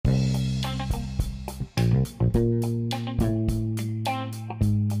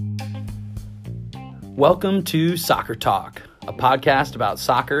Welcome to Soccer Talk, a podcast about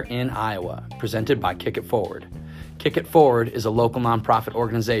soccer in Iowa, presented by Kick It Forward. Kick It Forward is a local nonprofit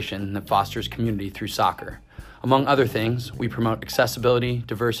organization that fosters community through soccer. Among other things, we promote accessibility,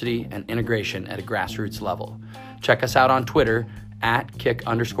 diversity, and integration at a grassroots level. Check us out on Twitter at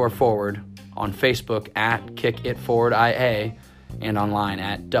Kick_Forward, on Facebook at Kick It Forward IA, and online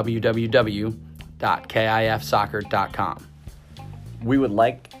at www.kifsoccer.com. We would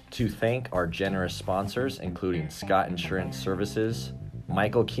like to thank our generous sponsors, including Scott Insurance Services,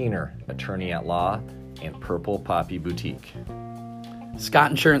 Michael Keener, attorney at law, and Purple Poppy Boutique. Scott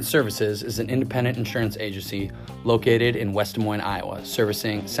Insurance Services is an independent insurance agency located in West Des Moines, Iowa,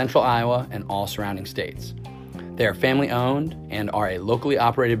 servicing central Iowa and all surrounding states. They are family-owned and are a locally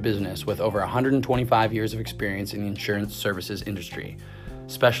operated business with over 125 years of experience in the insurance services industry,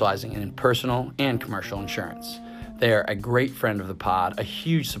 specializing in personal and commercial insurance. They are a great friend of the pod, a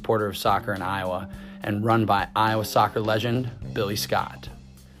huge supporter of soccer in Iowa, and run by Iowa soccer legend Billy Scott.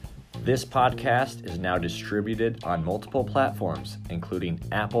 This podcast is now distributed on multiple platforms, including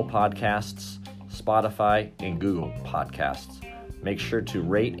Apple Podcasts, Spotify, and Google Podcasts. Make sure to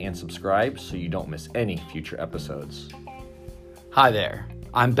rate and subscribe so you don't miss any future episodes. Hi there,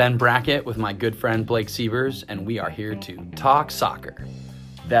 I'm Ben Brackett with my good friend Blake Siebers, and we are here to talk soccer.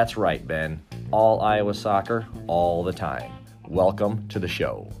 That's right, Ben. All Iowa soccer, all the time. Welcome to the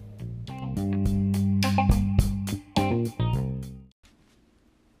show.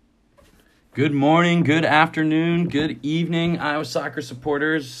 Good morning, good afternoon, good evening, Iowa soccer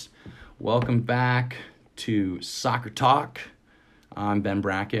supporters. Welcome back to Soccer Talk. I'm Ben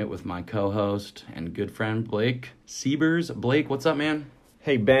Brackett with my co-host and good friend Blake Siebers. Blake, what's up, man?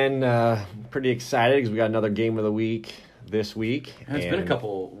 Hey, Ben. Pretty excited because we got another game of the week this week. It's been a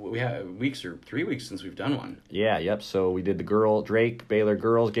couple weeks or 3 weeks since we've done one. Yeah, yep. So we did the Drake-Baylor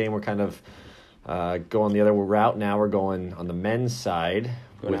girls game. We're kind of going the other route now. We're going on the men's side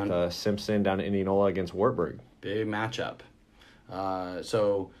with Simpson down in Indianola against Wartburg. Big matchup.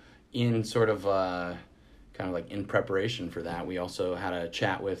 So in sort of kind of like in preparation for that, we also had a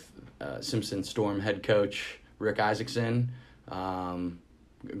chat with Simpson Storm head coach Rick Isaacson.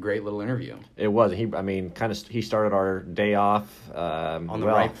 Great little interview. It was. He started our day off on the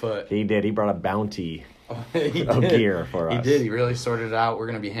right foot. He did. He brought a bounty of gear for us. He did. He really sorted it out. We're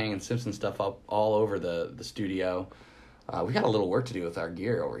going to be hanging Simpson stuff up all over the studio. We got a little work to do with our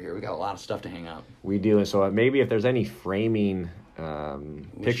gear over here. We got a lot of stuff to hang up. We do. And so maybe if there's any framing,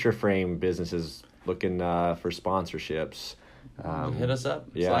 picture frame businesses looking for sponsorships, hit us up.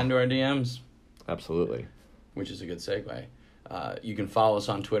 Yeah. Slide into our DMs. Absolutely. Which is a good segue. You can follow us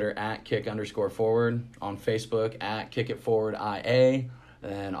on Twitter at Kick_Forward, on Facebook at Kick It Forward IA,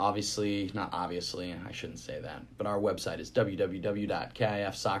 and I shouldn't say that, but our website is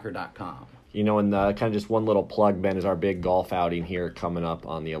www.kifsoccer.com. You know, and kind of just one little plug, Ben, is our big golf outing here coming up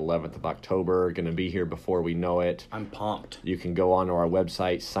on the 11th of October. Going to be here before we know it. I'm pumped. You can go onto our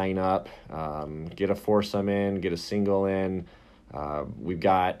website, sign up, get a foursome in, get a single in. We've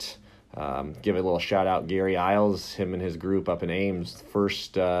got... give a little shout out Gary Isles, him and his group up in Ames.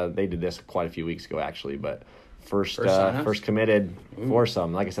 First, they did this quite a few weeks ago actually, but first committed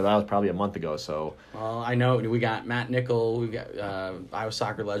foursome. Like I said, that was probably a month ago. So, well, I know we got Matt Nickel, we got Iowa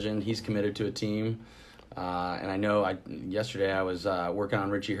soccer legend. He's committed to a team, and I know yesterday I was working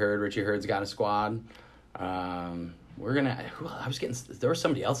on Richie Hurd. Richie Hurd's got a squad. There was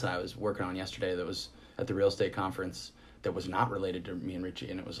somebody else that I was working on yesterday that was at the real estate conference that was not related to me and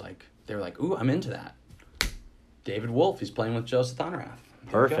Richie, and it was like they were like, "Ooh, I'm into that." David Wolf, he's playing with Joseph Honorath.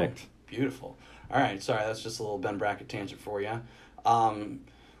 Perfect, beautiful. All right, sorry, that's just a little Ben Brackett tangent for you.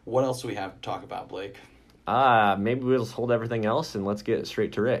 What else do we have to talk about, Blake? Maybe we'll just hold everything else and let's get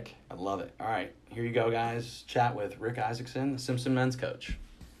straight to Rick. I love it. All right, here you go, guys. Chat with Rick Isaacson, the Simpson men's coach.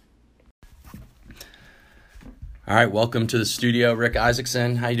 All right, welcome to the studio, Rick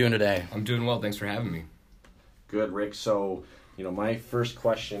Isaacson. How you doing today? I'm doing well. Thanks for having me. Good, Rick. So, my first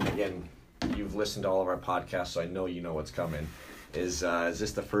question, again, you've listened to all of our podcasts, so I know you know what's coming. Is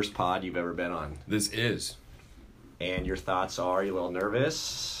this the first pod you've ever been on? This is. And your thoughts are, you a little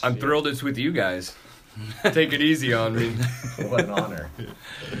nervous? I'm thrilled it's with you guys. Take it easy on me. What an honor.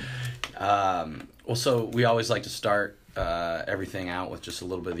 Well, so we always like to start everything out with just a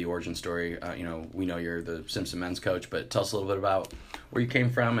little bit of the origin story. We know you're the Simpson men's coach, but tell us a little bit about where you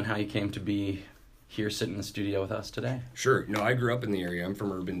came from and how you came to be here sitting in the studio with us today. Sure. No, I grew up in the area. I'm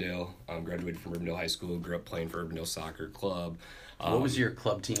from Urbandale. Graduated from Urbandale High School. Grew up playing for Urbandale Soccer Club. What was your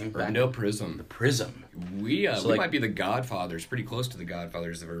club team back? Urbandale Prism. The Prism. We might be the godfathers, pretty close to the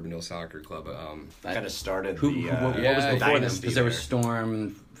godfathers of Urbandale Soccer Club. Kind of started what was before them? Because there was there.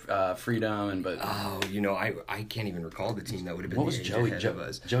 Storm, Freedom, but I can't even recall the team that would have been. What was Joey? Of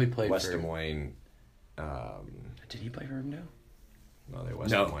us. Joey played West for Des Moines. Did he play for Urbandale? No, they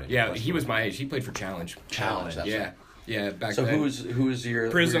West No, Des Moines. yeah, West he Des was Moines. my age. He played for Challenge. Challenge. That's right. Yeah, back So then. who was your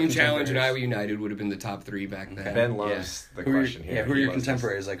Prism, Challenge, and contemporaries? Iowa United would have been the top three back then. Ben loves the Who are question here. who are He your loves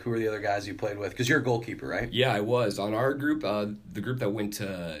contemporaries? Like, who are the other guys you played with? Because you're a goalkeeper, right? Yeah, I was. On our group, the group that went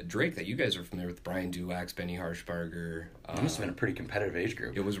to Drake that you guys are familiar with, Brian Duwax, Benny Harshbarger. It must have been a pretty competitive age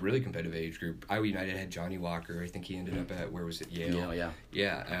group. It was a really competitive age group. Iowa United had Johnny Walker. I think he ended up at, where was it, Yale? Yeah.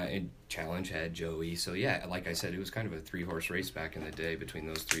 Yeah, and Challenge had Joey. So, yeah, like I said, it was kind of a three-horse race back in the day between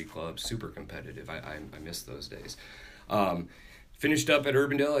those three clubs. Super competitive. I miss those days. Finished up at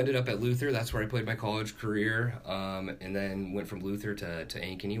Urbandale, ended up at Luther. That's where I played my college career. And then went from Luther to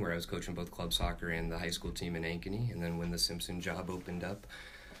Ankeny, where I was coaching both club soccer and the high school team in Ankeny. And then when the Simpson job opened up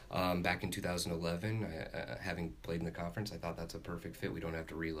back in 2011, having played in the conference, I thought that's a perfect fit. We don't have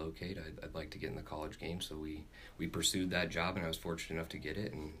to relocate. I'd like to get in the college game. So we pursued that job, and I was fortunate enough to get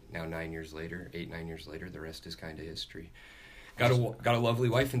it. And now 9 years later, 9 years later, the rest is kind of history. Got a lovely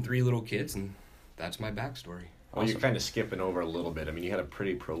wife and 3 little kids, and that's my backstory. Well, you're kind of skipping over a little bit. I mean, you had a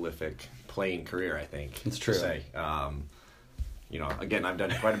pretty prolific playing career, I think. It's true. To say. Again, I've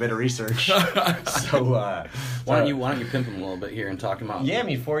done quite a bit of research. So Why don't you pimp him a little bit here and talk him out? Yeah, I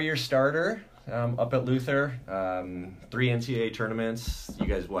mean, 4-year starter up at Luther, 3 NCAA tournaments. You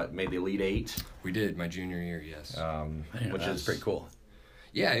guys, made the Elite 8? We did, my junior year, yes. Which is pretty cool.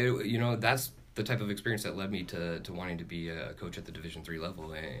 Yeah, that's the type of experience that led me to wanting to be a coach at the Division III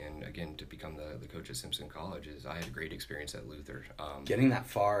level, and again, to become the coach at Simpson College. I had a great experience at Luther. Getting that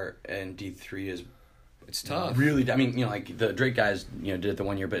far in D3 is it's tough. Really, I mean, like the Drake guys, did it the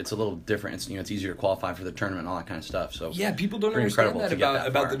 1 year, but it's a little different. It's it's easier to qualify for the tournament and all that kind of stuff. So yeah, people don't pretty understand incredible that to get that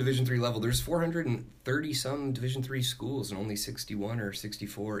about far. the Division III level. There's 430 some Division III schools, and only 61 or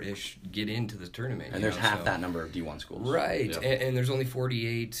 64-ish get into the tournament. And there's half that number of D1 schools. Right, Yep. and there's only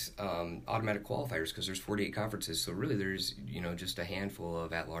 48 automatic qualifiers because there's 48 conferences. So really, there's just a handful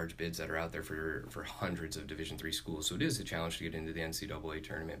of at-large bids that are out there for hundreds of Division III schools. So it is a challenge to get into the NCAA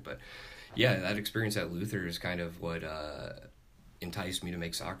tournament, but. Yeah, that experience at Luther is kind of what enticed me to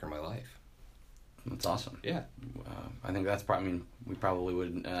make soccer my life. That's awesome. Yeah. I think that's probably, we probably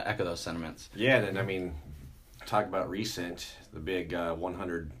would echo those sentiments. Yeah, and talk about recent, the big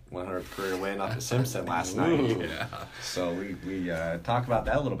 100th career win off the Simpson last night. Yeah. So we talk about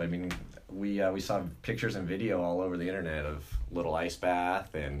that a little bit. I mean, we saw pictures and video all over the internet of little ice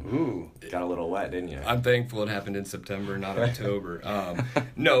bath and got a little wet, didn't you? I'm thankful it happened in September, not October.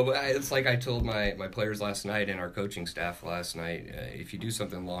 No, but it's like I told my players last night and our coaching staff last night, if you do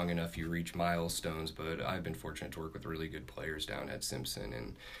something long enough, you reach milestones. But I've been fortunate to work with really good players down at Simpson,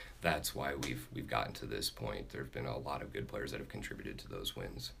 and that's why we've gotten to this point. There have been a lot of good players that have contributed to those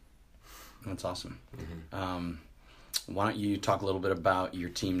wins. That's awesome. Mm-hmm. Why don't you talk a little bit about your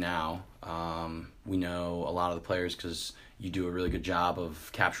team now? We know a lot of the players because you do a really good job of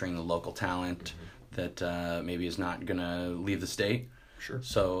capturing the local talent that maybe is not going to leave the state. Sure.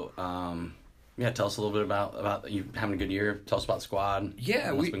 So, tell us a little bit about you having a good year. Tell us about the squad.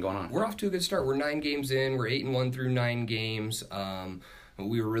 Yeah, what's been going on. We're off to a good start. We're 9 games in. We're 8-1 through 9 games.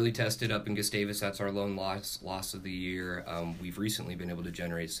 We were really tested up in Gustavus. That's our lone loss of the year. We've recently been able to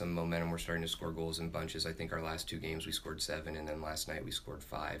generate some momentum. We're starting to score goals in bunches. I think our last 2 games we scored 7, and then last night we scored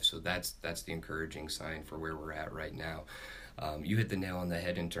 5. So that's the encouraging sign for where we're at right now. You hit the nail on the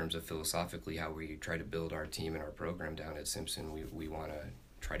head in terms of philosophically how we try to build our team and our program down at Simpson. We want to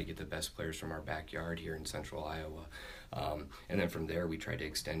try to get the best players from our backyard here in central Iowa. And then from there, we try to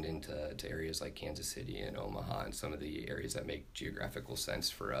extend into areas like Kansas City and Omaha and some of the areas that make geographical sense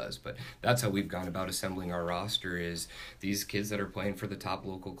for us. But that's how we've gone about assembling our roster is these kids that are playing for the top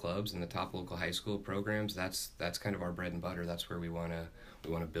local clubs and the top local high school programs. That's kind of our bread and butter. That's where we want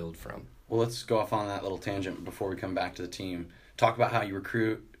to build from. Well, let's go off on that little tangent before we come back to the team. Talk about how you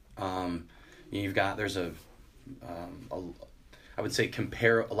recruit. There's I would say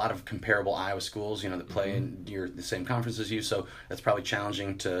a lot of comparable Iowa schools, that play in the same conference as you. So that's probably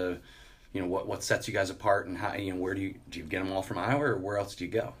challenging to, what sets you guys apart and how, where do you get them all from Iowa or where else do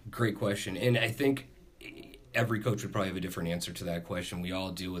you go? Great question. And I think every coach would probably have a different answer to that question. We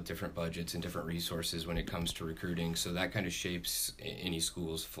all deal with different budgets and different resources when it comes to recruiting, so that kind of shapes any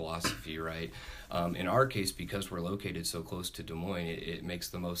school's philosophy, right? In our case, because we're located so close to Des Moines, it makes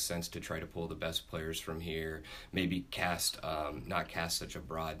the most sense to try to pull the best players from here, maybe not cast such a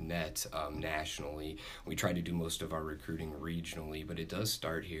broad net nationally. We try to do most of our recruiting regionally, but it does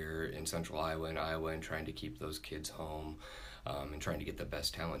start here in central Iowa and trying to keep those kids home. And trying to get the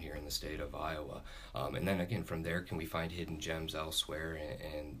best talent here in the state of Iowa. And then again, from there, can we find hidden gems elsewhere?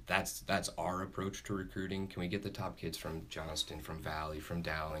 And that's our approach to recruiting. Can we get the top kids from Johnston, from Valley, from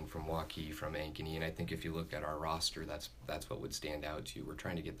Dowling, from Waukee, from Ankeny? And I think if you look at our roster, that's what would stand out to you. We're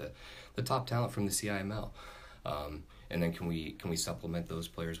trying to get the top talent from the CIML. And then can we supplement those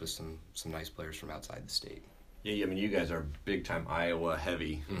players with some nice players from outside the state? Yeah, I mean, you guys are big-time Iowa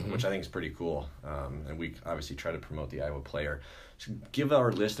heavy, which I think is pretty cool. And we obviously try to promote the Iowa player. So give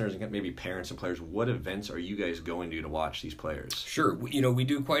our listeners and maybe parents and players, what events are you guys going to watch these players? Sure. We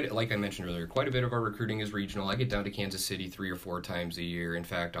do like I mentioned earlier, quite a bit of our recruiting is regional. I get down to Kansas City 3 or 4 times a year. In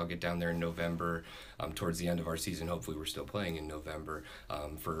fact, I'll get down there in November towards the end of our season. Hopefully we're still playing in November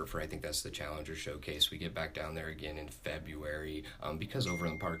for I think that's the Challenger Showcase. We get back down there again in February because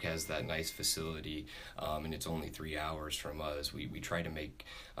Overland Park has that nice facility and it's only 3 hours from us. We try to make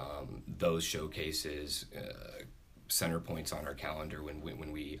those showcases center points on our calendar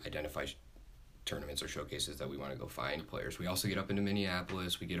when we identify tournaments or showcases that we want to go find players. We also get up into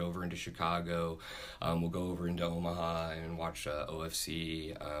Minneapolis. We get over into Chicago. We'll go over into Omaha and watch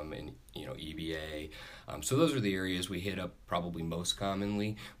OFC and EBA. So those are the areas we hit up probably most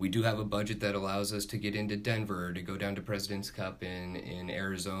commonly. We do have a budget that allows us to get into Denver, to go down to President's Cup in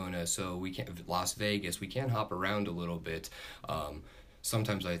Arizona. So we can Las Vegas. We can hop around a little bit.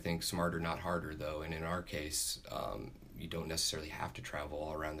 Sometimes I think smarter, not harder, though. And in our case, you don't necessarily have to travel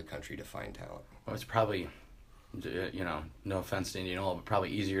all around the country to find talent. Well, it's probably, no offense to Indianola, but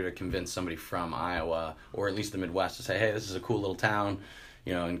probably easier to convince somebody from Iowa or at least the Midwest to say, hey, this is a cool little town,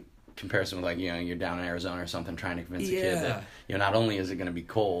 in comparison with you're down in Arizona or something trying to convince a kid that not only is it going to be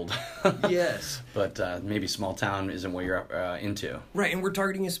cold, yes, but maybe small town isn't what you're into. Right, and we're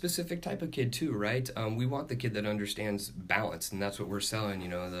targeting a specific type of kid too, right? We want the kid that understands balance, and that's what we're selling.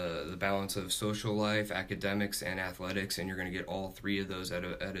 The balance of social life, academics, and athletics, and you're going to get all 3 of those at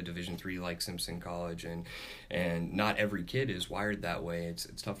a Division III like Simpson College, and not every kid is wired that way.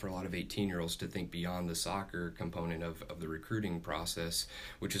 It's tough for a lot of 18-year-olds to think beyond the soccer component of the recruiting process,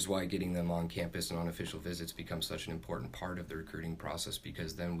 which is why getting them on campus and on official visits becomes such an important part of the recruiting process,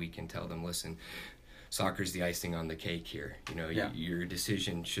 because then we can tell them, listen, soccer's the icing on the cake here. Your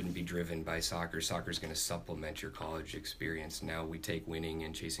decision shouldn't be driven by soccer. Soccer's going to supplement your college experience. Now we take winning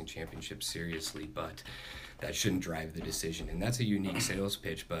and chasing championships seriously, but that shouldn't drive the decision. And that's a unique sales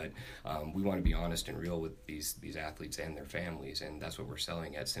pitch, but we want to be honest and real with these athletes and their families, and that's what we're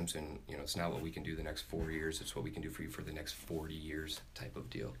selling at Simpson. It's not what we can do the next 4 years, it's what we can do for you for the next 40 years type of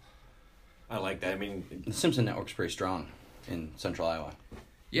deal. I like that. I mean, the Simpson network's pretty strong in central Iowa.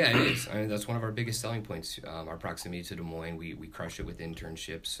 Yeah, it is. I mean, that's one of our biggest selling points, our proximity to Des Moines. We crush it with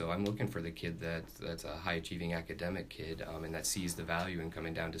internships. So I'm looking for the kid that's a high-achieving academic kid and that sees the value in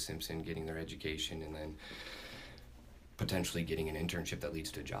coming down to Simpson, getting their education, and then potentially getting an internship that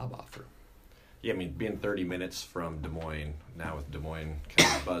leads to a job offer. Yeah, I mean, being 30 minutes from Des Moines, now with Des Moines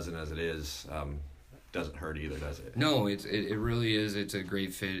kind of buzzing as it is, doesn't hurt either, does it? No, it really is. It's a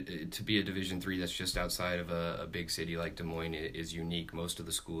great fit. To be a Division III that's just outside of a big city like Des Moines is unique. Most of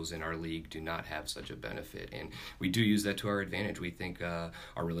the schools in our league do not have such a benefit, and we do use that to our advantage. We think our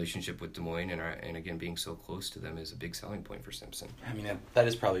relationship with Des Moines and again being so close to them is a big selling point for Simpson. I mean, that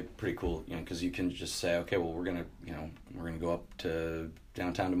is probably pretty cool, because you can just say, okay, well, we're gonna go up to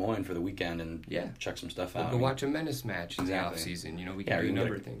downtown Des Moines for the weekend and check some stuff out. We'll go watch a Menace match in the off season. We can do a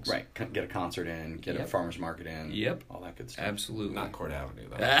number of things. Right, get a concert in, get a farmer's market in. Yep, all that good stuff. Absolutely. Not Court Avenue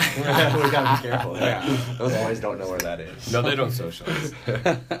though. We gotta be careful. Those boys don't know where that is. No, they don't socialize.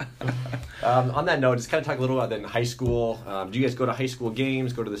 On that note, just kind of talk a little about then high school. Do you guys go to high school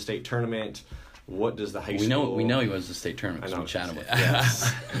games? Go to the state tournament? What does the high school... We know he was the state tournament, so we chat him with.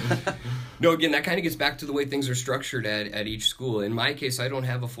 Yes. No, again, that kind of gets back to the way things are structured at each school. In my case, I don't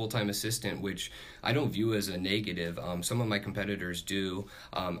have a full-time assistant, which I don't view as a negative. Some of my competitors do.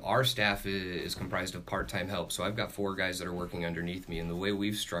 Our staff is comprised of part-time help, so I've got 4 guys that are working underneath me, and the way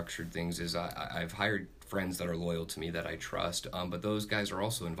we've structured things is I've hired friends that are loyal to me that I trust, but those guys are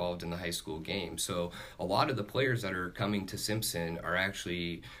also involved in the high school game. So a lot of the players that are coming to Simpson are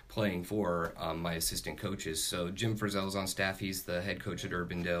actually playing for my assistant coaches. So Jim Frizzell's on staff. He's the head coach at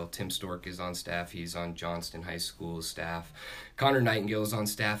Urbandale. Tim Stork is on staff. He's on Johnston High School's staff. Connor Nightingale is on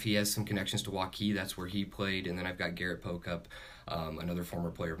staff. He has some connections to Waukee. That's where he played. And then I've got Garrett Pocup, another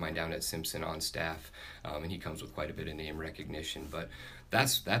former player of mine down at Simpson, on staff. And he comes with quite a bit of name recognition. But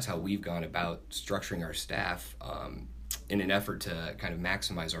that's how we've gone about structuring our staff in an effort to kind of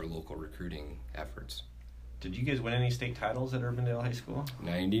maximize our local recruiting efforts. Did you guys win any state titles at Urbandale High School?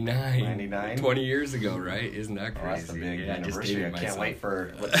 99. 20 years ago, right? Isn't that crazy? Oh, that's the big anniversary. I can't myself. wait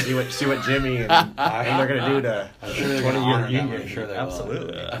for see what Jimmy and they're going to do to 20-year union. I'm sure they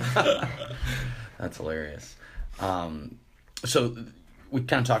Absolutely. will. That's hilarious. So we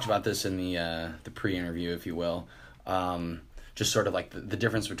kind of talked about this in the pre-interview, if you will. Just sort of like the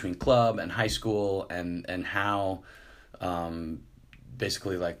difference between club and high school, and how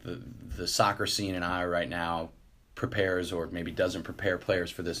basically like the soccer scene in Iowa right now prepares, or maybe doesn't prepare, players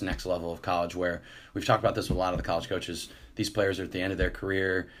for this next level of college, where we've talked about this with a lot of the college coaches. These players are at the end of their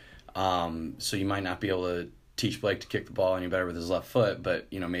career, so you might not be able to teach Blake to kick the ball any better with his left foot, but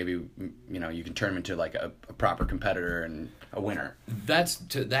maybe you can turn him into like a proper competitor and a winner.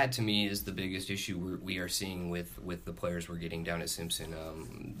 That to me is the biggest issue we are seeing with the players we're getting down at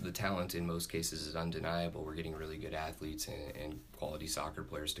Simpson. The talent in most cases is undeniable. We're getting really good athletes and quality soccer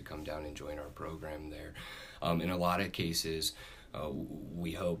players to come down and join our program there. In a lot of cases,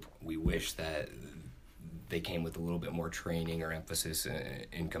 we wish that they came with a little bit more training or emphasis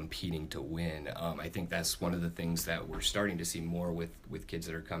in competing to win. I think that's one of the things that we're starting to see more with kids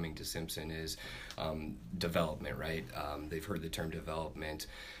that are coming to Simpson is development, right? They've heard the term development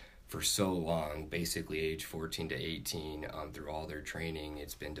for so long, basically age 14 to 18, through all their training.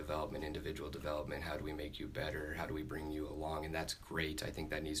 It's been development, individual development. How do we make you better? How do we bring you along? And that's great. I think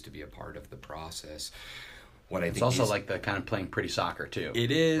that needs to be a part of the process. It's also like the kind of playing pretty soccer too.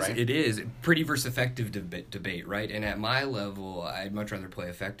 It is. Right? It is pretty versus effective debate, right? And at my level, I'd much rather play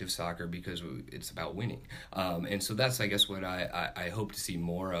effective soccer because it's about winning. And so that's, I guess, what I hope to see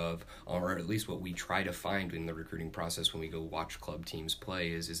more of, or at least what we try to find in the recruiting process when we go watch club teams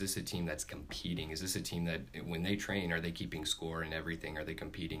play. Is this a team that's competing? Is this a team that when they train, are they keeping score and everything? Are they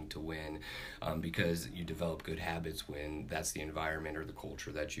competing to win? Because you develop good habits when that's the environment or the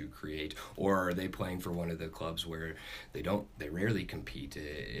culture that you create. Or are they playing for one of the clubs where they rarely compete?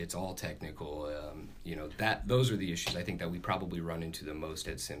 It's all technical. Those are the issues I think that we probably run into the most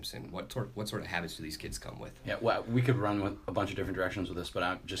at Simpson. What sort of habits do these kids come with? Yeah, well, we could run with a bunch of different directions with this, but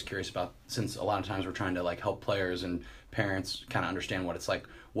I'm just curious about, since a lot of times we're trying to like help players and parents kind of understand what it's like.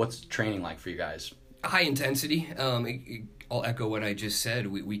 What's training like for you guys? High intensity. I'll echo what I just said.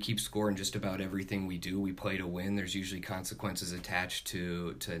 We keep score in just about everything we do. We play to win. There's usually consequences attached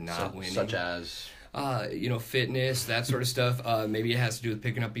to not winning. Such as? Fitness, that sort of stuff. Maybe it has to do with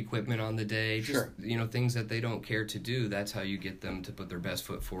picking up equipment on the day. Just, sure. Things that they don't care to do. That's how you get them to put their best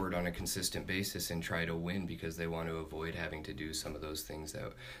foot forward on a consistent basis and try to win, because they want to avoid having to do some of those things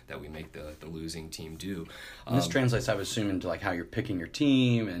that we make the losing team do. And this translates, I would assume, into like how you're picking your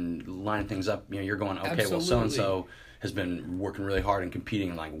team and lining things up. You're going, okay, Absolutely. well, so-and-so has been working really hard and competing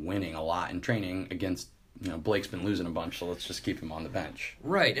and like winning a lot in training against, Blake's been losing a bunch, so let's just keep him on the bench.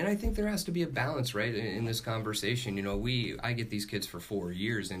 Right, and I think there has to be a balance, right, in this conversation. I get these kids for 4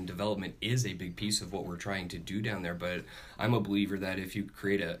 years, and development is a big piece of what we're trying to do down there, but I'm a believer that if you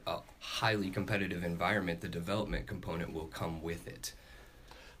create a highly competitive environment, the development component will come with it.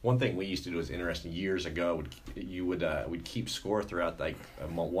 One thing we used to do was interesting years ago. We'd keep score throughout like a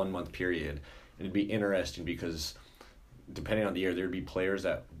 1 month period, and it'd be interesting because depending on the year, there'd be players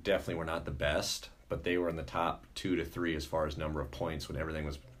that definitely were not the best, but they were in the top 2 to 3 as far as number of points when everything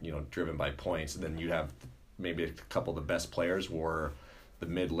was driven by points. And then you'd have maybe a couple of the best players were the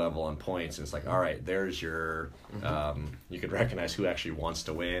mid-level on points, and it's like, all right, there's your you could recognize who actually wants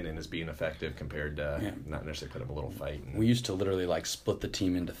to win and is being effective compared to not necessarily put up a little fight. We used to literally like split the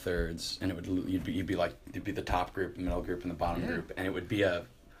team into thirds, and you'd be the top group, the middle group, and the bottom group, and it would be a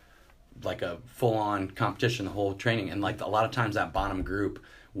full-on competition the whole training. And like a lot of times that bottom group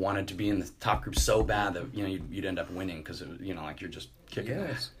wanted to be in the top group so bad that you'd end up winning because you're just kicking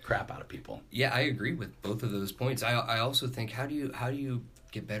the crap out of people. Yeah, I agree with both of those points. I also think how do you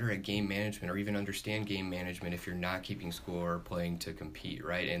get better at game management or even understand game management if you're not keeping score or playing to compete,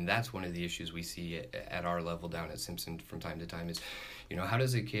 right? And that's one of the issues we see at our level down at Simpson from time to time is, how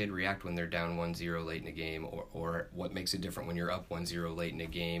does a kid react when they're down 1-0 late in a game, or what makes it different when you're up 1-0 late in a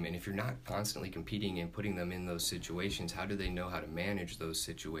game? And if you're not constantly competing and putting them in those situations, how do they know how to manage those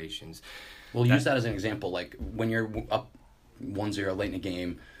situations? Well, use that as an example. Like when you're up 1-0 late in a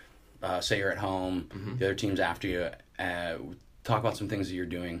game, say you're at home, the other team's after you, talk about some things that you're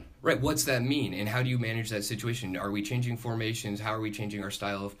doing. Right, what's that mean, and how do you manage that situation? Are we changing formations? How are we changing our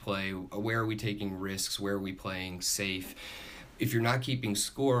style of play? Where are we taking risks? Where are we playing safe? If you're not keeping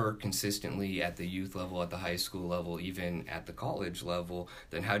score consistently at the youth level, at the high school level, even at the college level,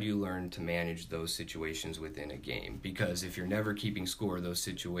 then how do you learn to manage those situations within a game? Because if you're never keeping score, those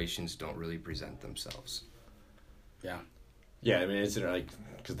situations don't really present themselves. Yeah. Yeah, I mean, it's like,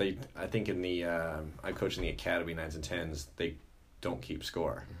 because I think in the, I coach in the academy 9s and 10s, they don't keep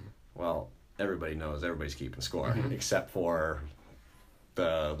score. Well, everybody knows everybody's keeping score, except for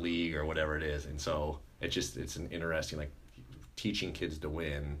the league or whatever it is. And so it's an interesting, like, teaching kids to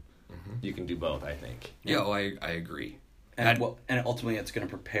win. You can do both, I think. Yeah, I agree. And ultimately it's going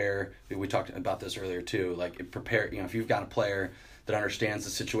to prepare, we talked about this earlier too, like if you've got a player that understands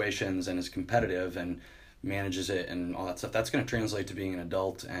the situations and is competitive and manages it and all that stuff, that's going to translate to being an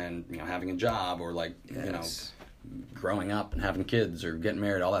adult and having a job, or like growing up and having kids or getting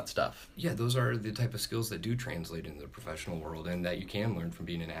married, all that stuff. Yeah, those are the type of skills that do translate into the professional world and that you can learn from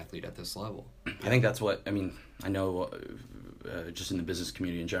being an athlete at this level. I think that's what, I know just in the business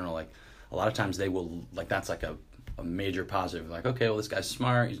community in general, like a lot of times they will, like that's like a major positive, like, okay, well this guy's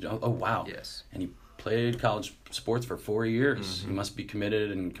smart, he's, oh wow, yes, and he played college sports for 4 years. He must be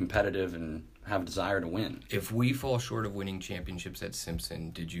committed and competitive and have a desire to win. If we fall short of winning championships at Simpson,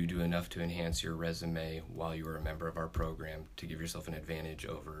 did you do enough to enhance your resume while you were a member of our program to give yourself an advantage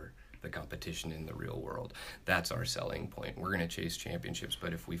over the competition in the real world? That's our selling point. We're going to chase championships,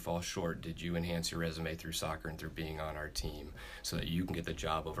 but if we fall short, did you enhance your resume through soccer and through being on our team so that you can get the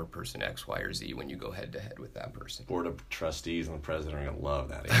job over person X, Y, or Z when you go head-to-head with that person? Board of trustees and the president are going to love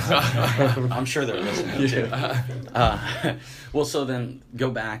that. I'm sure they're listening too. Well, so then go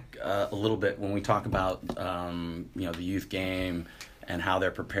back a little bit when we talk about the youth game and how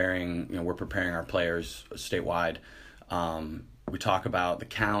they're preparing. We're preparing our players statewide. We talk about the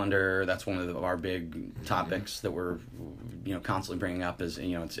calendar. That's one of our big topics that we're, constantly bringing up. Is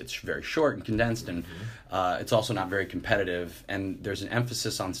it's very short and condensed, and it's also not very competitive. And there's an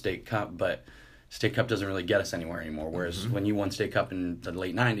emphasis on State Cup, but State Cup doesn't really get us anywhere anymore. Whereas when you won State Cup in the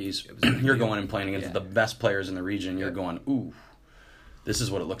late '90s, you're going and playing against the best players in the region. You're going, ooh, this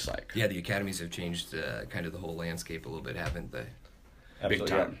is what it looks like. Yeah, the academies have changed kind of the whole landscape a little bit, haven't they? Big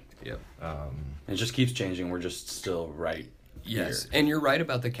time. Yep. It just keeps changing. We're just still right. Yes, and you're right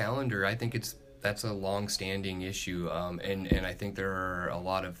about the calendar. I think that's a long-standing issue, and I think there are a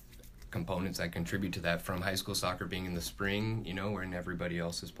lot of components that contribute to that, from high school soccer being in the spring, when everybody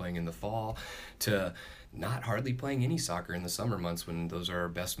else is playing in the fall, to not hardly playing any soccer in the summer months when those are our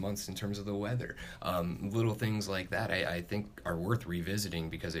best months in terms of the weather. Little things like that I think are worth revisiting,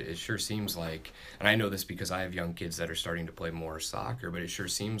 because it sure seems like, and I know this because I have young kids that are starting to play more soccer, but it sure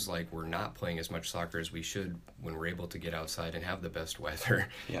seems like we're not playing as much soccer as we should when we're able to get outside and have the best weather.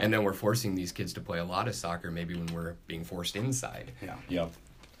 Yeah. And then we're forcing these kids to play a lot of soccer maybe when we're being forced inside. Yeah. Yep.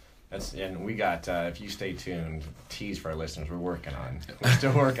 And we got, if you stay tuned, tease for our listeners, we're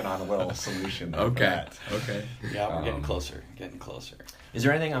still working on a little solution there. Okay. Okay. Yeah, we're getting closer. Is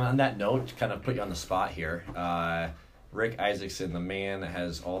there anything on that note to kind of put you on the spot here? Rick Isaacson, the man that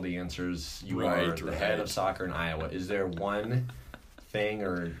has all the answers. You are the head of soccer in Iowa. Is there one thing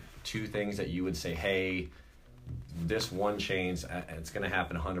or two things that you would say, hey, this one change, it's going to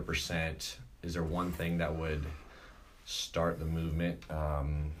happen 100%. Is there one thing that would start the movement?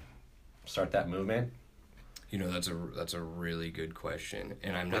 Start that movement? That's a really good question,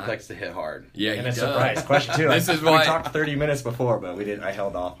 and I'm Rick not. likes to hit hard. Yeah, and a surprise question too. This is why we talked 30 minutes before, but I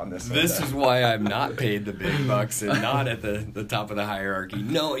held off on this. This is why I'm not paid the big bucks and not at the top of the hierarchy.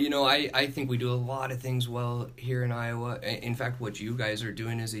 No, I think we do a lot of things well here in Iowa. In fact, what you guys are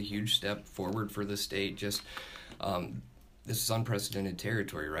doing is a huge step forward for the state. Just this is unprecedented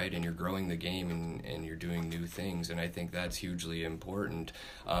territory, right? And you're growing the game and you're doing new things, and I think that's hugely important.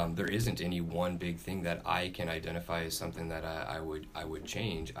 There isn't any one big thing that I can identify as something that I would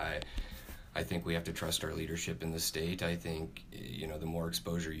change. I think we have to trust our leadership in the state. I think the more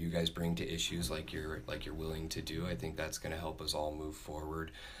exposure you guys bring to issues like you're willing to do, I think that's going to help us all move forward.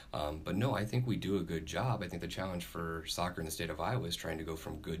 But no, I think we do a good job. I think the challenge for soccer in the state of Iowa is trying to go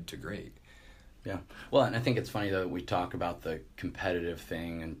from good to great. Yeah. Well, and I think it's funny though, we talk about the competitive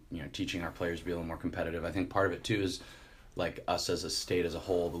thing and, you know, teaching our players to be a little more competitive. I think part of it too is like us as a state as a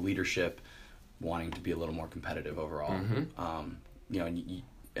whole, the leadership wanting to be a little more competitive overall. You know,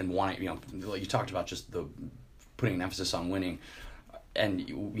 and wanting, you know, you talked about just the putting an emphasis on winning, and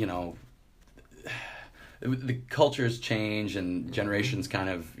you know, the cultures change and generations kind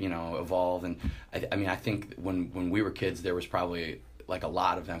of, you know, evolve. And I mean, I think when we were kids, there was probably like a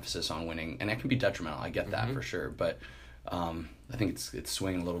lot of emphasis on winning, and that can be detrimental. I get that for sure, but I think it's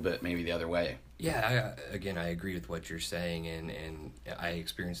swinging a little bit maybe the other way. Yeah, I agree with what you're saying, and I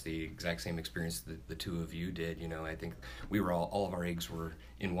experienced the exact same experience that the two of you did. You know, I think we were all of our eggs were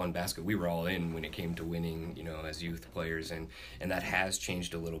in one basket. We were all in when it came to winning, you know, as youth players, and that has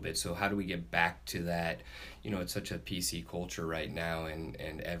changed a little bit. So how do we get back to that? You know, it's such a PC culture right now, and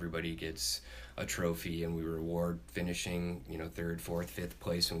everybody gets a trophy, and we reward finishing, you know, 3rd, 4th, 5th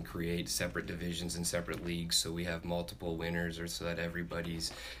place, and create separate divisions and separate leagues so we have multiple winners, or so that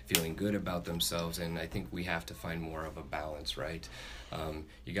everybody's feeling good about themselves. And I think we have to find more of a balance, right?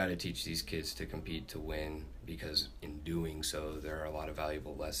 You got to teach these kids to compete to win, because in doing so there are a lot of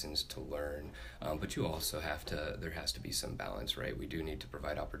valuable lessons to learn, but you also there has to be some balance, right? We do need to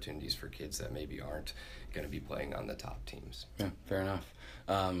provide opportunities for kids that maybe aren't going to be playing on the top teams. Yeah, fair enough.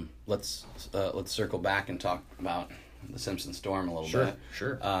 Let's circle back and talk about the Simpson Storm a little bit.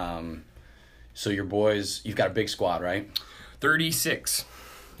 Sure. So your boys, you've got a big squad, right? 36.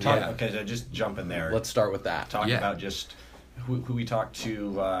 Okay, so just jump in there. Let's start with that. Talk about just who we talked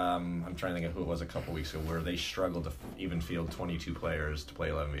to. I'm trying to think of who it was a couple weeks ago, where they struggled to even field 22 players to play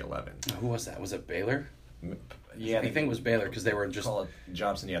 11v11. Who was that? Was it Baylor? Yeah, I think it was Baylor, because they were just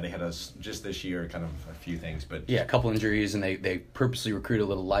Jobson. Yeah, they had just this year kind of a few things, but a couple injuries, and they purposely recruited a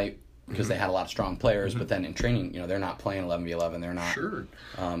little light because they had a lot of strong players. But then in training, you know, they're not playing 11v11. They're not. Sure.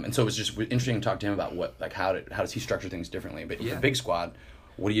 And so it was just interesting to talk to him about how does he structure things differently. But with the big squad,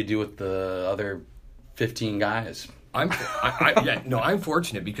 what do you do with the other 15 guys? I'm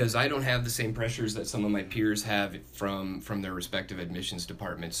fortunate because I don't have the same pressures that some of my peers have from their respective admissions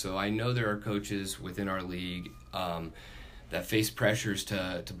departments. So I know there are coaches within our league that face pressures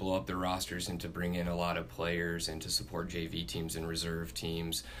to blow up their rosters and to bring in a lot of players and to support JV teams and reserve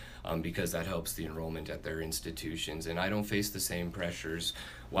teams, because that helps the enrollment at their institutions. And I don't face the same pressures.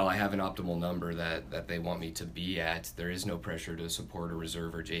 While I have an optimal number that they want me to be at, there is no pressure to support a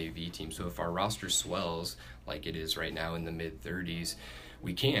reserve or JV team. So if our roster swells like it is right now in the mid-30s,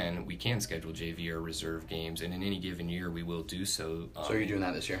 we can schedule JV or reserve games, and in any given year we will do so. So you're doing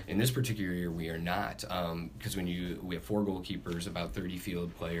that this year? In this particular year we are not, because we have 4 goalkeepers, about 30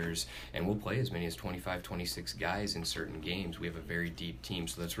 field players, and we'll play as many as 25, 26 guys in certain games. We have a very deep team,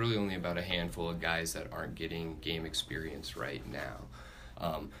 so that's really only about a handful of guys that aren't getting game experience right now.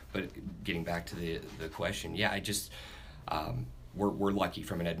 But getting back to the question, I just we're lucky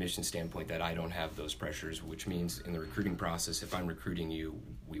from an admission standpoint that I don't have those pressures, which means in the recruiting process, if I'm recruiting you,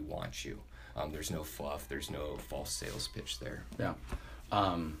 we want you. There's no fluff, there's no false sales pitch there. Yeah.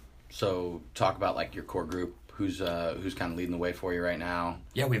 So talk about like your core group. Who's kind of leading the way for you right now?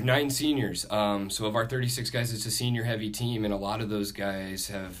 Yeah, we have 9 seniors. So of our 36 guys, it's a senior-heavy team, and a lot of those guys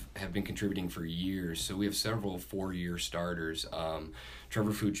have been contributing for years. So we have several 4-year starters.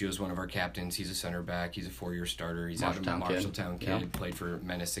 Trevor Fuccio is one of our captains. He's a center back. He's a 4-year starter. He's out of Marshalltown kid. Yep. Played for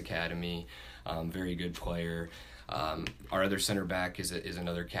Menace Academy. Very good player. Our other center back is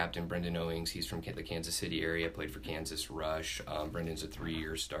another captain, Brendan Owings. He's from the Kansas City area, played for Kansas Rush. Brendan's a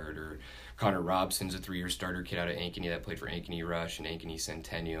 3-year starter. Connor Robson's a 3-year starter, kid out of Ankeny that played for Ankeny Rush and Ankeny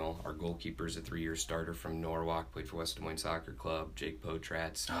Centennial. Our goalkeeper's a 3-year starter from Norwalk, played for West Des Moines Soccer Club, Jake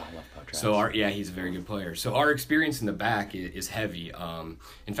Potratz. Oh, I love Potratz. So he's a very good player. So our experience in the back is heavy.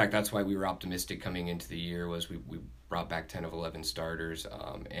 In fact, that's why we were optimistic coming into the year, was we brought back 10 of 11 starters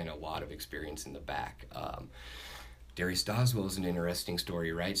and a lot of experience in the back. Darius Doswell is an interesting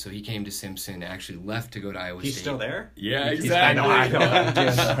story, right? So he came to Simpson, actually left to go to Iowa State. He's still there? Yeah, exactly. I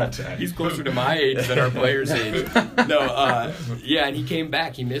know. He's closer to my age than our player's age. And he came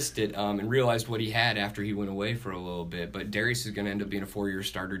back. He missed it and realized what he had after he went away for a little bit. But Darius is going to end up being a 4-year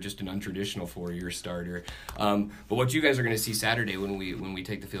starter, just an untraditional 4-year starter. But what you guys are going to see Saturday when we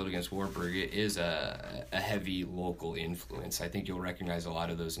take the field against Wartburg is a heavy local influence. I think you'll recognize a lot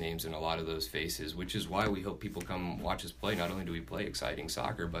of those names and a lot of those faces, which is why we hope people come watch us play. Not only do we play exciting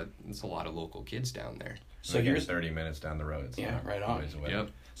soccer, but it's a lot of local kids down there. So here's 30 minutes down the road. So right on. Yep.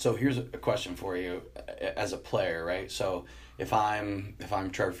 So here's a question for you as a player, right? So if I'm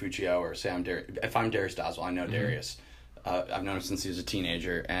Trevor Fuccio, or say if I'm Darius Doswell, I know Darius. I've known him since he was a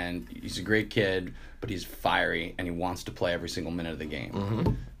teenager, and he's a great kid, but he's fiery and he wants to play every single minute of the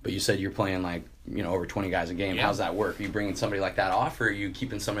game. But you said you're playing like, over 20 guys a game. Yeah. How's that work? Are you bringing somebody like that off, or are you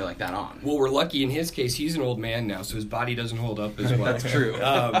keeping somebody like that on? Well, we're lucky in his case. He's an old man now, so his body doesn't hold up as well. That's true.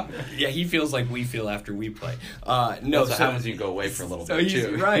 Yeah, he feels like we feel after we play. No, so happens you go away for a little bit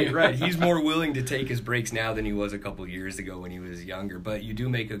too. Right. He's more willing to take his breaks now than he was a couple years ago when he was younger. But you do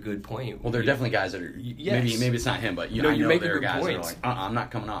make a good point. Well, there are definitely guys that are. Yes. Maybe it's not him, but you I know make there are a good guys point. that are like, I'm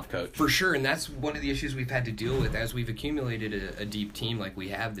not coming off, coach. For sure, and that's one of the issues we've had to deal with as we've accumulated a deep team like we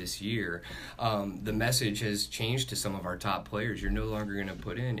have this year. The message has changed to some of our top players. You're no longer going to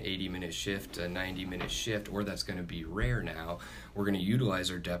put in 80-minute shift, a 90-minute shift, or that's going to be rare now. We're going to utilize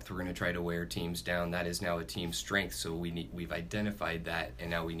our depth. We're going to try to wear teams down. That is now a team strength, so we've identified that,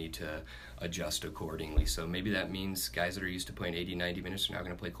 and now we need to adjust accordingly. So maybe that means guys that are used to playing 80, 90 minutes are now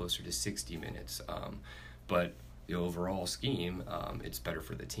going to play closer to 60 minutes. But the overall scheme, it's better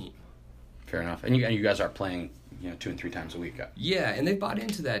for the team. Fair enough. And you guys are playing, 2 and 3 times a week. Yeah, and they've bought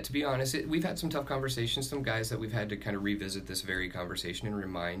into that, to be honest. We've had some tough conversations, some guys that we've had to kind of revisit this very conversation and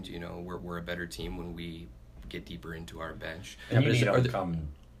remind, we're a better team when we get deeper into our bench. And you need them come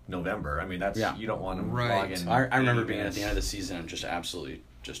November. I mean, that's you don't want them logging. I remember being at the end of the season and just absolutely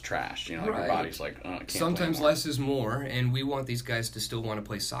just trashed. Your body's like, I can't Sometimes play less is more, and we want these guys to still want to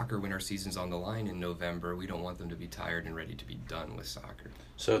play soccer when our season's on the line in November. We don't want them to be tired and ready to be done with soccer.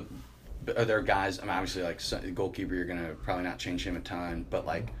 So are there guys, obviously, like, the goalkeeper, you're going to probably not change him a ton, but,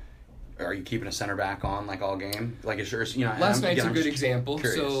 like, are you keeping a center back on, like, all game? Like, it's sure, Last night's a good example.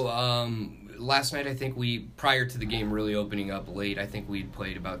 Curious. So, last night, I think prior to the game really opening up late, I think we'd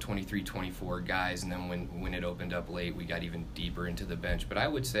played about 23, 24 guys, and then when it opened up late, we got even deeper into the bench. But I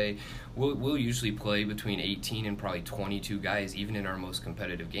would say we'll usually play between 18 and probably 22 guys, even in our most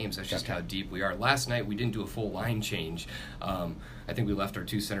competitive games. That's just how deep we are. Last night, we didn't do a full line change. I think we left our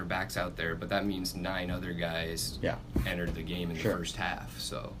 2 center backs out there, but that means 9 other guys entered the game in the first half.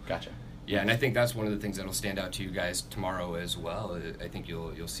 So Gotcha. Yeah, and I think that's one of the things that'll stand out to you guys tomorrow as well. I think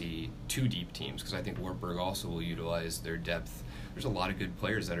you'll see 2 deep teams, because I think Wartburg also will utilize their depth. There's a lot of good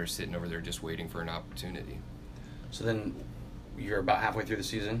players that are sitting over there just waiting for an opportunity. So then you're about halfway through the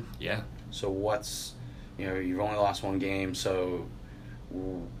season? Yeah. So what's, you've only lost 1 game, so,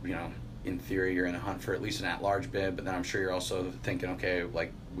 in theory you're in a hunt for at least an at-large bid, but then I'm sure you're also thinking, okay,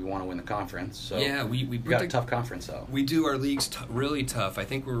 like, we want to win the conference. So yeah, we got a tough conference, though. We do. Our league's really tough. I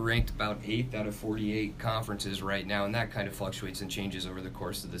think we're ranked about 8th out of 48 conferences right now, and that kind of fluctuates and changes over the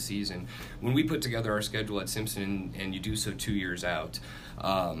course of the season. When we put together our schedule at Simpson, and you do so 2 years out,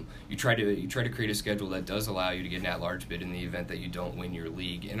 you try to create a schedule that does allow you to get an at-large bid in the event that you don't win your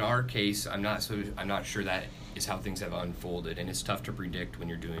league. In our case, I'm not sure that is how things have unfolded, and it's tough to predict when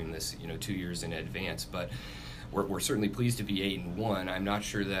you're doing this 2 years in advance, but we're certainly pleased to be 8-1. I'm not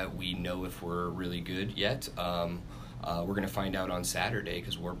sure that we know if we're really good yet. We're going to find out on Saturday,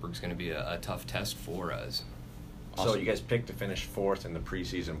 because Wartburg's going to be a tough test for us. So you guys picked to finish 4th in the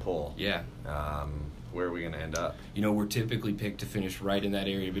preseason poll. Yeah. Where are we going to end up? We're typically picked to finish right in that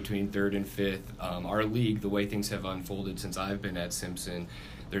area between 3rd and 5th. Our league, the way things have unfolded since I've been at Simpson,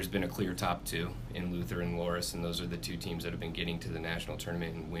 there's been a clear top 2 in Luther and Loris, and those are the 2 teams that have been getting to the national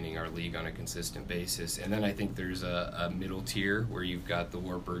tournament and winning our league on a consistent basis. And then I think there's a middle tier where you've got the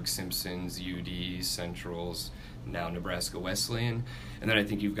Wartburg, Simpsons, UDs, Centrals, now Nebraska Wesleyan. And then I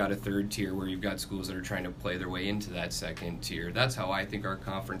think you've got a 3rd tier where you've got schools that are trying to play their way into that 2nd tier. That's how I think our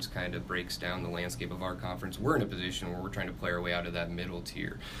conference kind of breaks down the landscape of our conference. We're in a position where we're trying to play our way out of that middle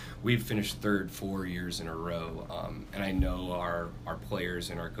tier. We've finished 3rd 4 years in a row, and I know our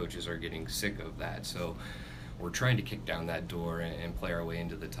players and our coaches are getting sick of that. So we're trying to kick down that door and play our way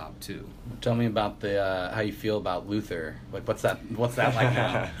into the top 2. Tell me about the how you feel about Luther. Like, what's that like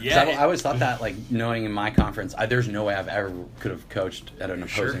now? Yeah, I always thought that, like, knowing in my conference, there's no way I've ever could have coached at an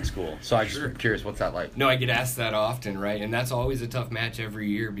opposing school. So I'm just curious, what's that like? No, I get asked that often, right? And that's always a tough match every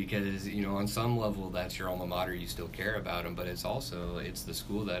year, because on some level that's your alma mater. You still care about them, but it's the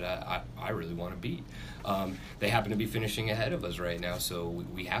school that I really want to beat. They happen to be finishing ahead of us right now, so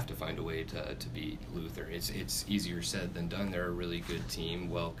we have to find a way to beat Luther. It's easier said than done. They're a really good team,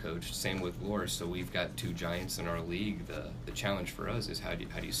 well coached. Same with Loris. So we've got 2 giants in our league. The challenge for us is how do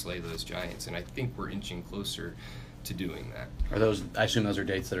you slay those giants? And I think we're inching closer to doing that. I assume those are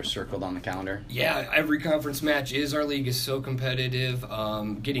dates that are circled on the calendar? Yeah, every conference match is. Our league is so competitive.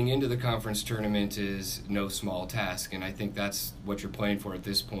 Getting into the conference tournament is no small task, and I think that's what you're playing for at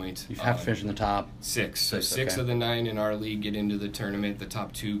this point. You have to finish in the top 6. So 6 of the 9 in our league get into the tournament. The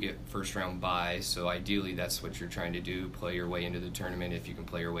top 2 get first-round buys. So ideally, that's what you're trying to do, play your way into the tournament. If you can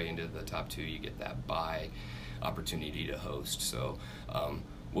play your way into the top 2, you get that buy opportunity to host. So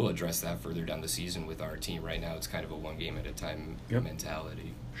we'll address that further down the season with our team. Right now, it's kind of a one game at a time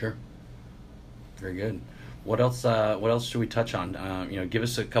mentality. Sure. Very good. What else? What else should we touch on? Give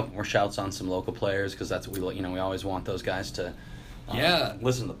us a couple more shouts on some local players, because that's what we always want those guys to.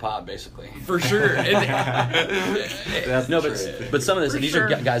 Listen to the pod, basically. For sure. But some of this, these are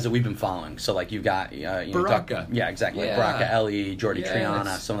guys that we've been following. So like you've got Baraka. Exactly. Yeah. Like Baraka, Ellie, Jordy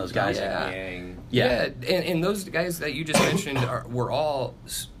Triana, some of those guys. And those guys that you just mentioned were all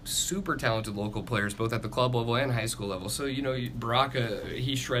super talented local players, both at the club level and high school level. So Baraka,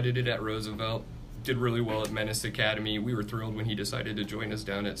 he shredded it at Roosevelt. Did really well at Menace Academy. We were thrilled when he decided to join us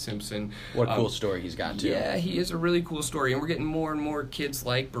down at Simpson. What a cool story he's got, too. Yeah, he is a really cool story, and we're getting more and more kids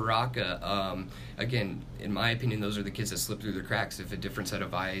like Baraka. Again, in my opinion, those are the kids that slip through the cracks. If a different set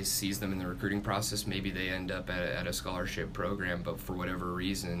of eyes sees them in the recruiting process, maybe they end up at a scholarship program, but for whatever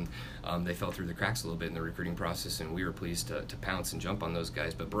reason, they fell through the cracks a little bit in the recruiting process, and we were pleased to pounce and jump on those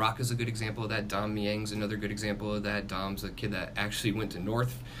guys. But Baraka's a good example of that. Dom Miang's another good example of that. Dom's a kid that actually went to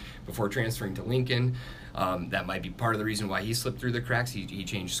North before transferring to Lincoln. That might be part of the reason why he slipped through the cracks. He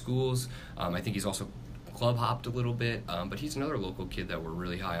changed schools. I think he's also club hopped a little bit, but he's another local kid that we're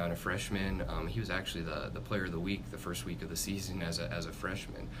really high on, a freshman. He was actually the player of the week the first week of the season as a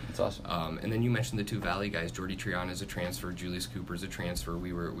freshman. That's awesome. And then you mentioned the two Valley guys. Jordy Triana is a transfer. Julius Cooper is a transfer.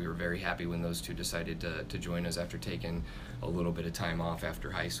 We were very happy when those two decided to join us after taking a little bit of time off after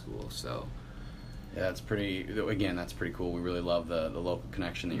high school. So. Yeah, that's pretty cool. We really love the local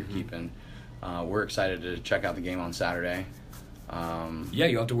connection that you're keeping. We're excited to check out the game on Saturday.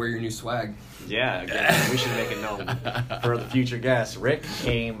 You have to wear your new swag. Yeah, again, we should make it known for the future guests. Rick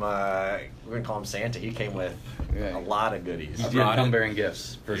came, we're going to call him Santa. He came with a lot of goodies. He did come bearing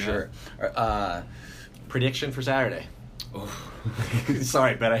gifts, for sure. Prediction for Saturday. Oh.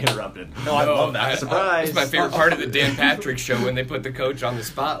 Sorry, Ben, I interrupted. No, I love that. Surprise. It's my favorite part of the Dan Patrick show when they put the coach on the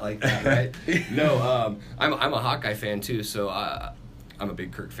spot like that, right? No, I'm a Hawkeye fan too, so I'm a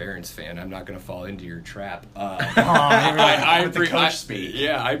big Kirk Ferentz fan. I'm not going to fall into your trap. I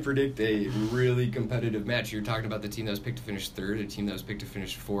predict a really competitive match. You're talking about the team that was picked to finish third, a team that was picked to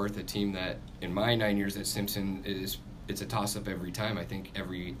finish fourth, a team that, in my 9 years at Simpson, it's a toss-up every time. I think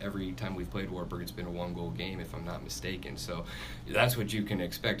every time we've played Wartburg, it's been a one-goal game, if I'm not mistaken. So that's what you can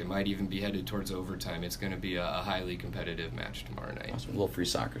expect. It might even be headed towards overtime. It's going to be a highly competitive match tomorrow night. Awesome. A little free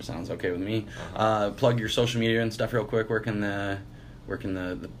soccer sounds okay with me. Plug your social media and stuff real quick. Where can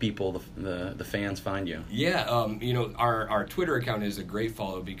the people, the fans find you? Yeah, our Twitter account is a great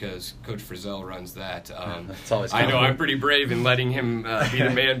follow because Coach Frizzell runs that. That's always I know I'm pretty brave in letting him be the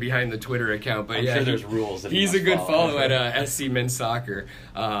man behind the Twitter account, but I'm sure there's rules. That he's a good follow at SC Men's Soccer.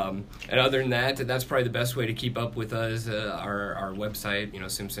 And other than that, that's probably the best way to keep up with us. Our website,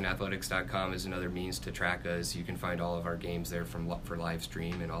 SimpsonAthletics.com, is another means to track us. You can find all of our games there for live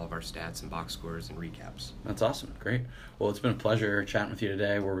stream and all of our stats and box scores and recaps. That's awesome. Great. Well, it's been a pleasure chatting with you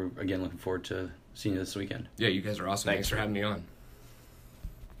today. We're, again, looking forward to seeing you this weekend. Yeah, you guys are awesome. Thanks for having me on.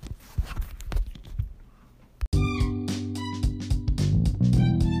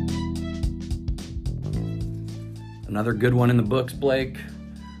 Another good one in the books, Blake.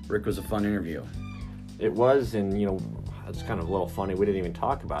 Rick was a fun interview. It was, and it's kind of a little funny. We didn't even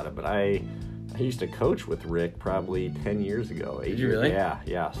talk about it, but I used to coach with Rick probably 10 years ago. Did you really?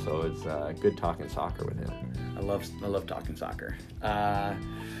 Yeah. So it's good talking soccer with him. I love talking soccer.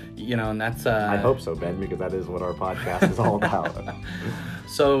 And that's. I hope so, Ben, because that is what our podcast is all about.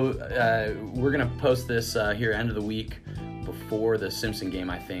 So we're gonna post this here end of the week before the Simpson game,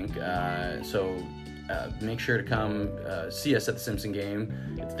 I think. Make sure to come see us at the Simpson game.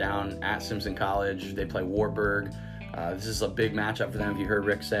 It's down at Simpson College. They play Wartburg. This is a big matchup for them. If you heard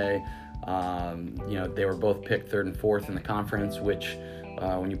Rick say, they were both picked third and fourth in the conference, which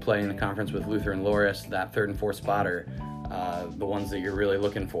when you play in the conference with Luther and Loris, that third and fourth spot are the ones that you're really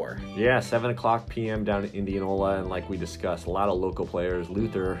looking for. Yeah, 7:00 p.m. down in Indianola, and like we discussed, a lot of local players.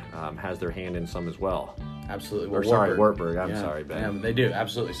 Luther has their hand in some as well. Absolutely. Wartburg. I'm sorry, Ben. Yeah, they do,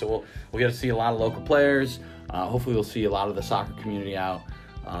 absolutely. So we'll get to see a lot of local players. Hopefully we'll see a lot of the soccer community out.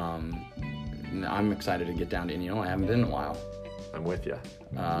 I'm excited to get down to Indianola. I haven't been in a while. I'm with you.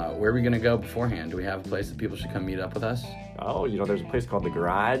 Where are we going to go beforehand? Do we have a place that people should come meet up with us? Oh, there's a place called The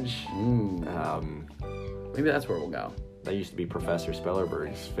Garage. Ooh. Maybe that's where we'll go. That used to be Professor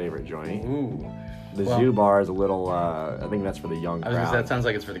Spellerberg's favorite joint. Ooh. The Zoo Bar is a little, I think that's for the young crowd. That sounds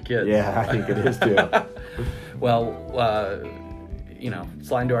like it's for the kids. Yeah, I think it is too. Well,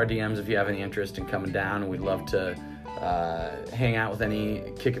 slide into our DMs if you have any interest in coming down. We'd love to hang out with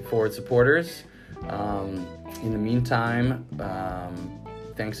any Kick It Forward supporters. In the meantime,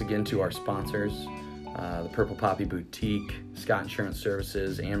 thanks again to our sponsors, the Purple Poppy Boutique, Scott Insurance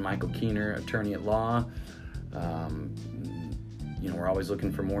Services, and Michael Keener, attorney at law. we're always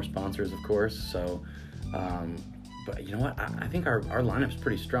looking for more sponsors, of course. So, but you know what? I think our lineup's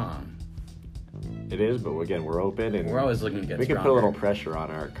pretty strong. It is, but again, we're open, and we're always looking to get we can stronger. put a little pressure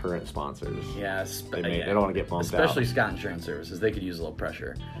on our current sponsors. Yeah, they don't want to get bumped especially out. Scott Insurance Services. They could use a little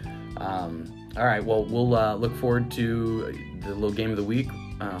pressure. All right, well, we'll look forward to the little game of the week.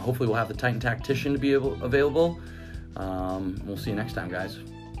 Hopefully we'll have the Titan Tactician to be available. We'll see you next time, guys.